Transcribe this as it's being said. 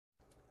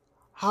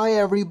Hi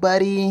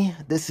everybody,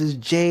 this is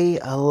J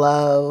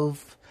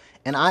Love,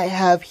 and I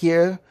have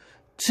here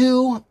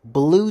two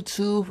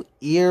Bluetooth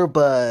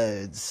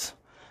earbuds.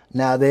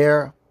 Now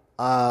they're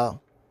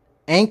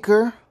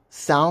Anchor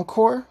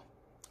Soundcore,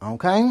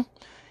 okay?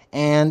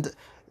 And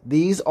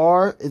these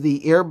are the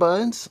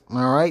earbuds,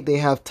 all right? They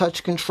have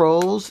touch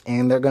controls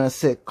and they're going to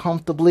sit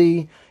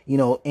comfortably,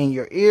 in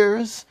your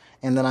ears.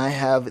 And then I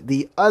have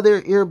the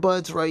other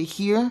earbuds right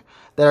here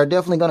that are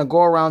definitely going to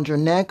go around your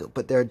neck,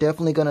 but they're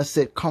definitely going to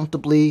sit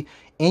comfortably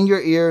in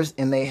your ears,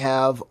 and they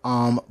have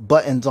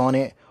buttons on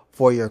it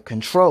for your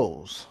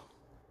controls.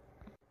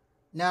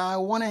 Now I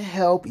want to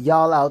help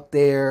y'all out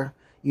there,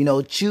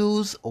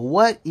 choose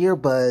what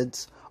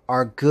earbuds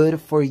are good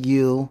for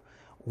you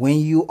when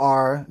you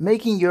are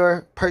making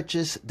your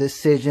purchase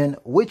decision,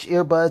 which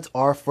earbuds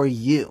are for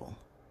you.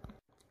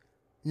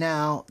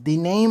 Now, the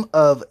name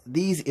of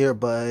these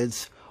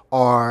earbuds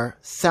are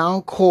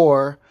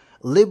Soundcore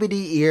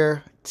Liberty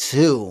Ear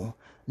 2.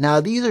 Now,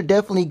 these are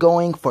definitely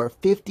going for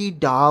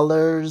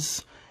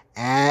 $50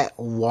 at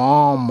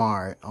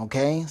Walmart,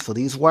 okay? So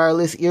these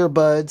wireless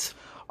earbuds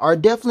are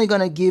definitely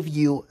going to give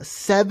you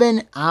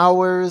 7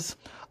 hours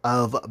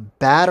of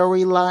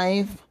battery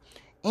life,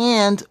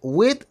 and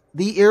with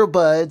the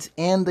earbuds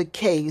and the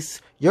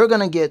case, you're going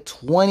to get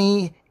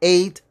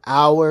 28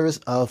 hours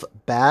of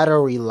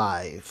battery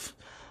life.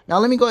 Now,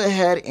 let me go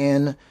ahead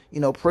and,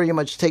 pretty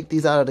much take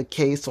these out of the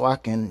case so I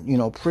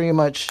can, pretty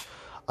much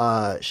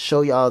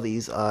show y'all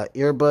these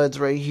earbuds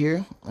right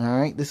here. All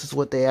right, this is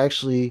what they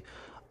actually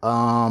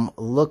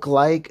look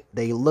like.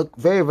 They look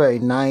very, very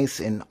nice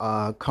and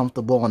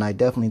comfortable, and I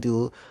definitely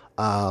do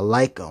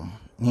like them,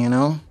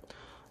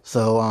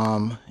 So,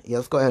 yeah,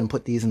 let's go ahead and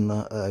put these in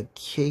the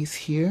case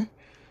here.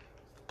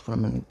 Put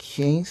them in the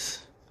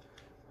case.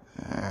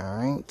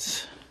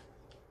 Alright.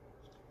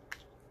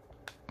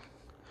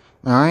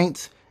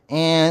 Alright.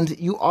 And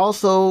you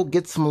also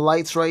get some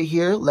lights right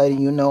here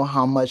letting you know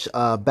how much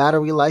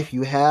battery life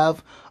you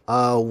have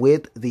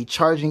with the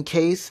charging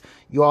case.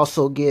 You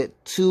also get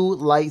 2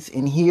 lights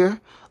in here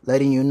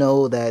letting you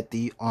know that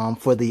the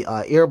for the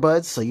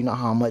earbuds, so you know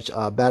how much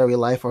battery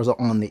life is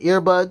on the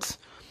earbuds.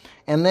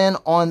 And then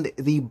on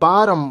the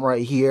bottom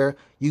right here,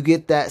 you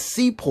get that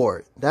C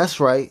port. That's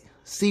right,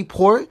 C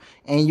port,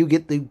 and you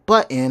get the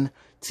button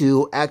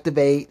to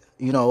activate,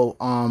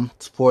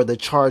 for the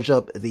charge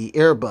up the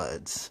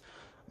earbuds.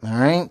 All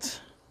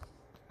right.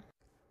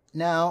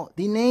 Now,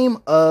 the name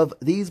of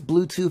these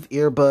Bluetooth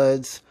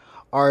earbuds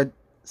are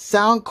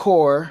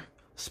Soundcore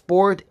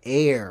Sport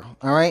Air.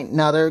 All right.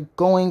 Now, they're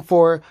going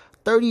for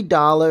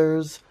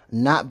 $30.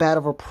 Not bad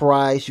of a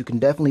price. You can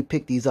definitely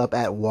pick these up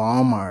at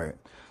Walmart.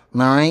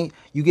 All right.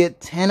 You get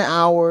 10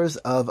 hours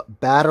of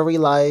battery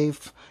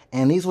life,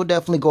 and these will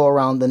definitely go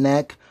around the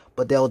neck,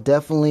 but they'll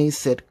definitely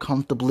sit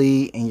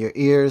comfortably in your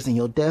ears, and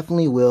you'll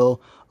definitely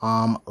will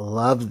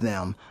love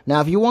them. Now,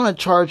 if you want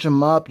to charge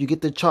them up, you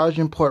get the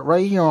charging port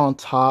right here on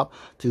top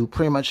to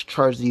pretty much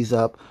charge these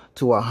up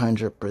to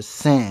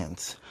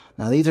 100%.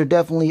 Now, these are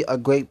definitely a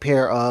great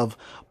pair of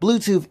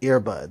Bluetooth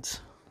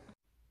earbuds.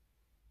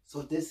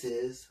 So this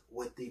is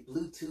what the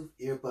Bluetooth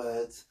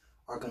earbuds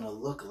are going to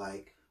look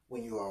like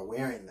when you are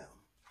wearing them.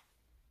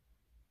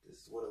 This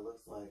is what it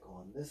looks like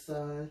on this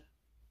side,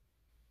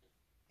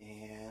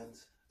 and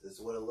this is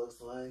what it looks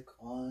like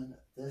on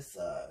this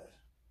side.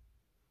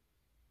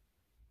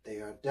 They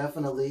are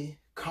definitely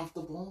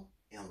comfortable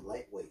and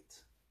lightweight.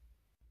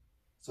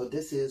 So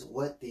this is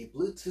what the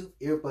Bluetooth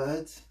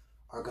earbuds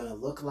are going to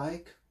look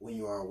like when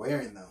you are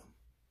wearing them.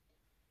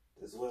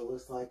 This is what it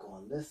looks like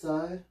on this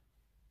side,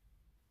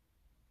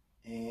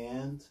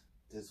 and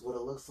this is what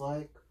it looks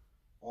like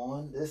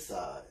on this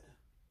side.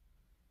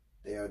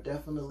 They are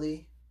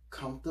definitely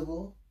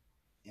comfortable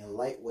and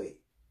lightweight.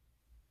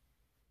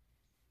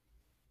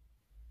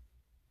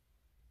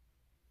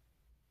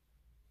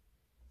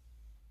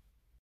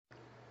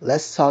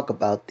 Let's talk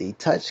about the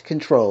touch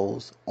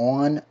controls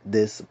on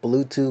this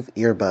Bluetooth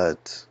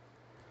earbuds.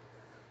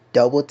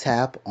 Double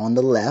tap on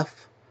the left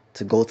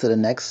to go to the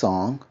next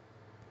song,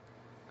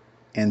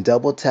 and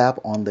double tap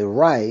on the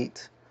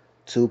right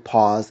to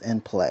pause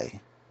and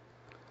play.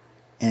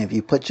 And if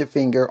you put your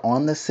finger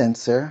on the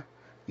sensor,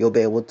 you'll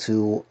be able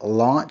to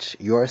launch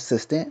your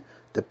assistant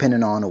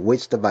depending on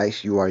which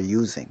device you are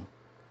using.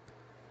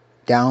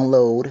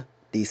 Download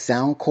the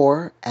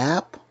Soundcore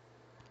app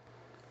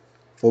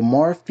for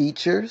more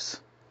features,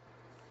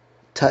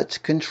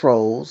 touch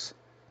controls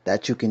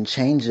that you can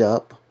change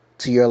up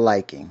to your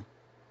liking.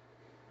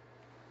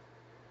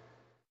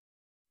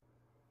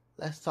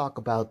 Let's talk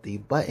about the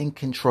button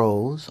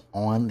controls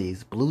on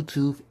these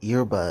Bluetooth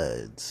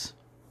earbuds.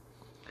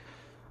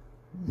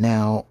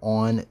 Now,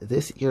 on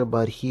this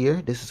earbud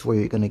here, this is where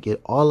you're going to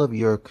get all of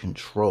your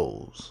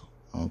controls,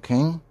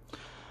 okay?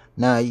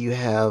 Now, you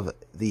have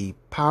the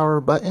power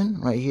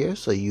button right here,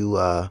 so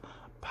you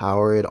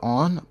power it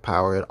on,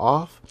 power it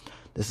off.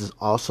 This is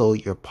also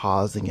your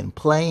pausing and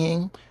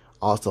playing,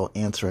 also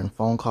answering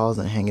phone calls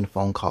and hanging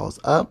phone calls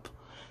up.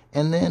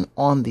 And then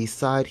on the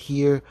side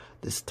here,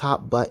 this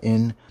top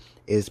button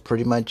is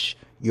pretty much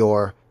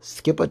your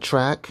skip a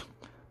track,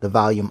 the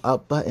volume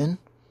up button,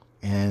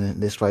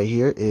 and this right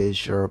here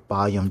is your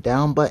volume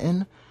down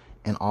button,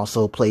 and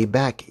also play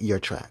back your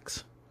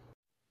tracks.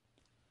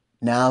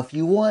 Now, if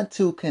you want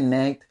to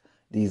connect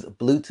these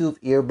Bluetooth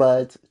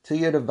earbuds to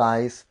your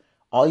device,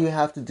 all you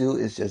have to do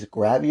is just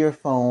grab your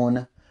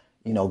phone,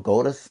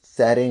 go to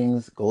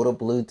settings, go to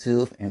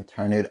Bluetooth and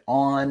turn it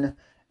on.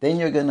 Then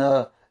you're going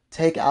to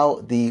take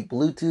out the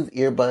Bluetooth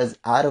earbuds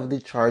out of the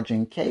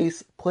charging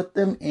case, put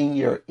them in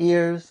your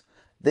ears,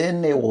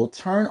 then they will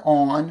turn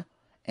on,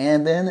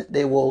 and then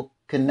they will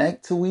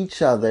connect to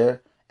each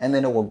other, and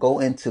then it will go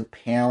into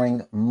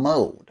pairing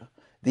mode.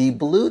 The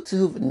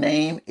Bluetooth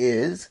name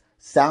is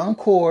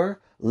Soundcore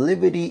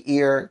Liberty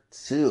Ear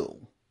 2,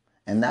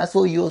 and that's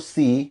what you'll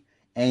see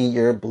in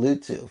your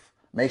Bluetooth.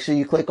 Make sure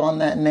you click on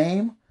that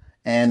name,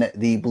 and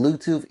the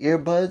Bluetooth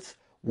earbuds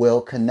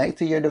will connect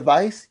to your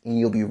device, and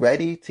you'll be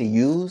ready to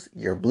use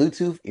your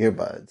Bluetooth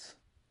earbuds.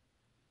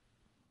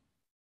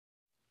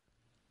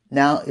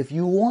 Now, if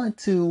you want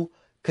to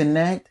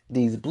connect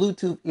these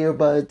Bluetooth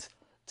earbuds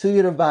to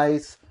your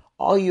device,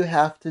 all you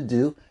have to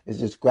do is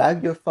just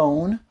grab your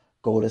phone,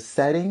 go to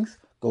settings,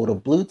 go to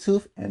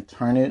Bluetooth, and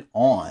turn it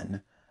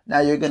on.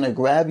 Now you're going to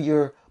grab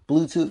your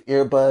Bluetooth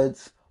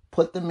earbuds,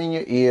 put them in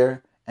your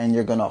ear, and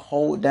you're going to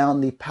hold down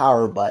the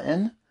power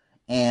button,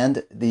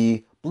 and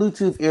the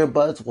Bluetooth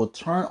earbuds will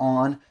turn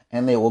on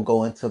and they will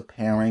go into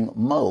pairing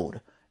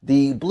mode.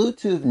 The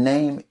Bluetooth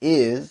name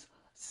is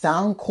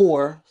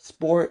Soundcore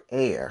Sport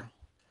Air.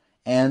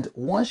 And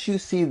once you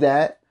see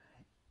that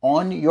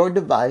on your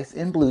device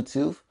in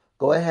Bluetooth,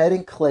 go ahead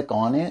and click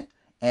on it,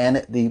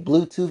 and the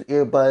Bluetooth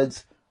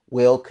earbuds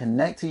will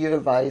connect to your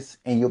device,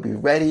 and you'll be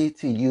ready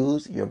to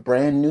use your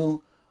brand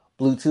new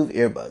Bluetooth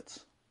earbuds.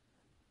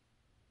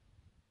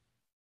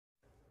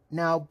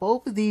 Now,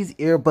 both of these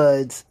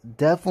earbuds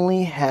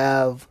definitely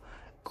have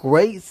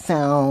great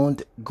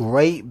sound,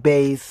 great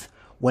bass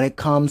when it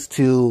comes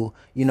to,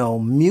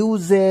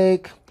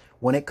 music,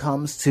 when it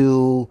comes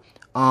to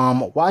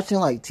watching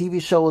like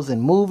TV shows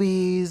and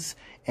movies,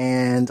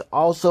 and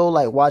also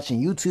like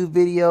watching YouTube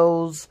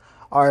videos.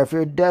 Or if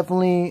you're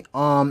definitely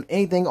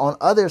anything on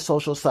other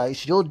social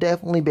sites, you'll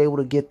definitely be able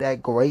to get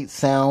that great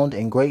sound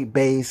and great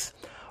bass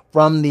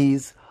from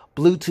these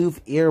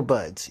Bluetooth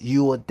earbuds.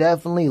 You will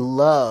definitely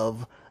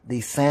love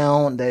the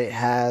sound that it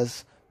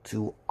has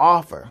to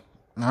offer.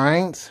 All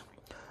right.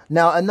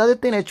 Now, another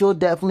thing that you'll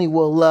definitely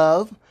will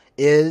love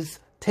is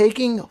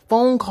taking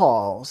phone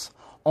calls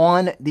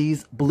on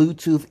these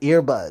Bluetooth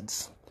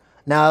earbuds.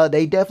 Now,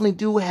 they definitely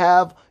do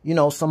have,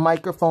 some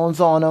microphones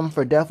on them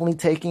for definitely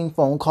taking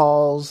phone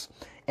calls,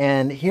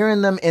 and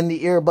hearing them in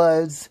the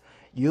earbuds,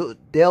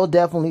 they'll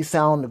definitely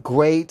sound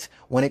great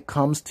when it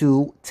comes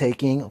to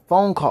taking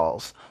phone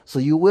calls. So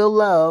you will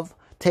love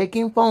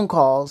taking phone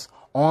calls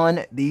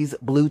on these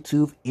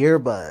Bluetooth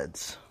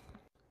earbuds.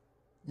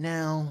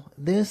 Now,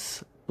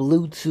 this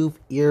Bluetooth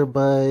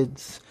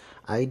earbuds,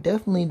 I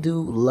definitely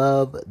do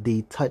love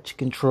the touch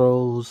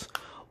controls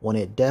when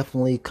it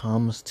definitely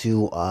comes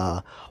to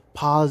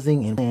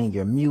pausing and playing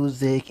your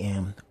music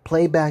and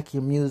play back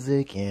your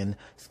music and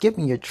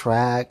skipping your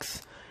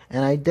tracks.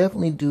 And I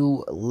definitely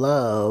do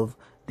love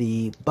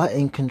the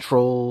button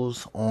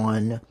controls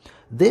on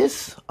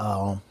this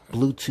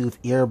Bluetooth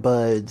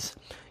earbuds,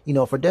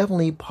 for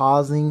definitely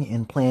pausing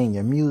and playing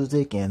your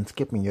music and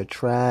skipping your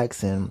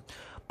tracks and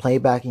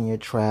playbacking your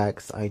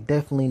tracks. I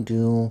definitely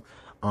do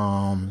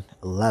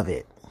love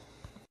it.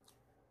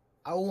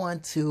 I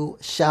want to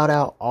shout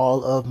out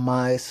all of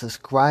my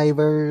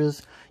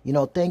subscribers.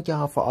 Thank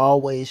y'all for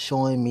always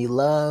showing me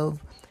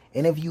love.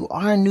 And if you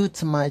are new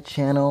to my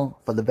channel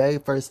for the very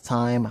first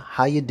time,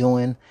 how you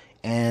doing?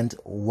 And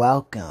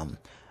welcome.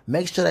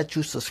 Make sure that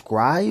you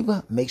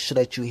subscribe. Make sure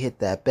that you hit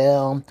that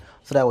bell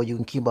so that way you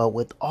can keep up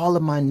with all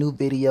of my new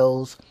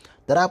videos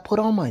that I put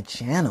on my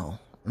channel.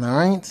 All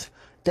right?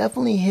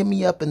 Definitely hit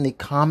me up in the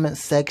comment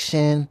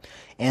section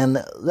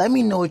and let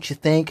me know what you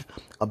think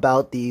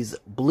about these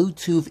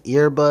Bluetooth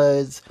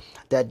earbuds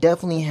that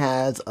definitely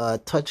has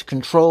touch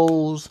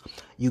controls.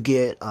 You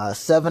get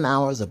 7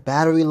 hours of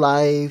battery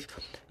life.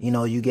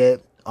 You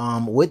get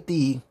with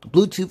the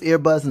Bluetooth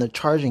earbuds and the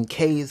charging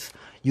case,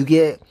 you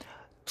get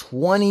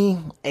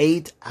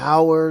 28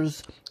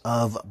 hours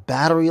of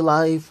battery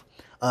life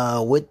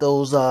with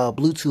those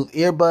Bluetooth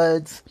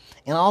earbuds.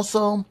 And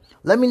also,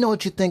 let me know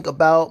what you think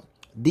about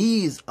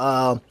these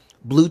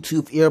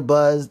Bluetooth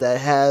earbuds that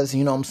has,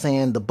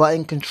 the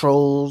button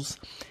controls,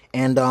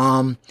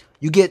 and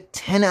you get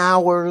 10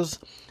 hours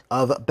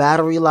of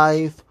battery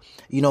life.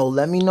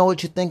 Let me know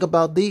what you think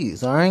about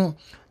these. All right,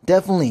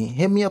 definitely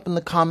hit me up in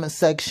the comment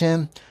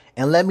section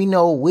and let me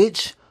know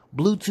which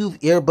Bluetooth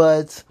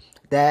earbuds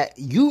that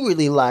you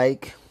really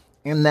like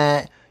and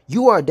that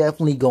you are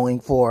definitely going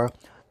for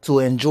to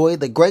enjoy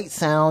the great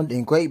sound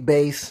and great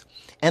bass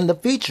and the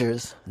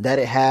features that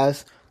it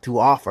has to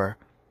offer.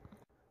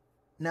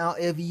 Now,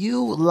 if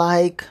you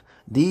like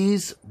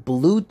these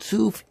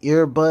Bluetooth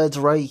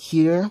earbuds right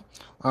here,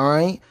 all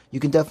right, you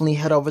can definitely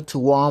head over to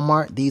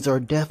Walmart. These are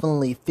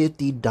definitely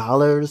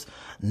 $50.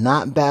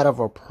 Not bad of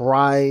a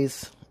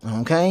price.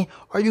 Okay,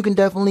 or you can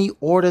definitely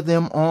order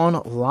them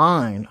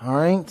online. All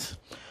right,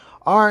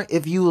 or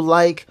if you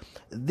like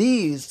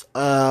these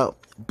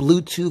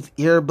Bluetooth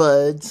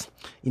earbuds,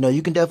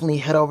 you can definitely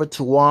head over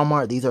to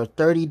Walmart. These are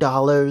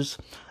 $30,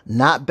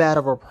 not bad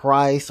of a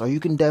price, or you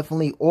can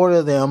definitely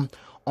order them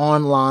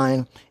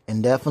online,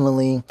 and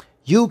definitely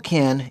you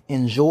can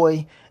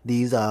enjoy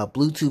these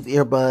Bluetooth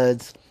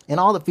earbuds and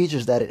all the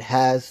features that it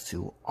has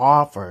to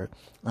offer.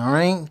 All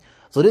right,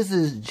 so this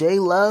is J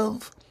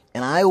Love,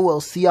 and I will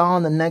see y'all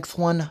on the next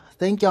one.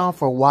 Thank y'all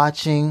for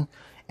watching,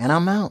 and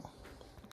I'm out.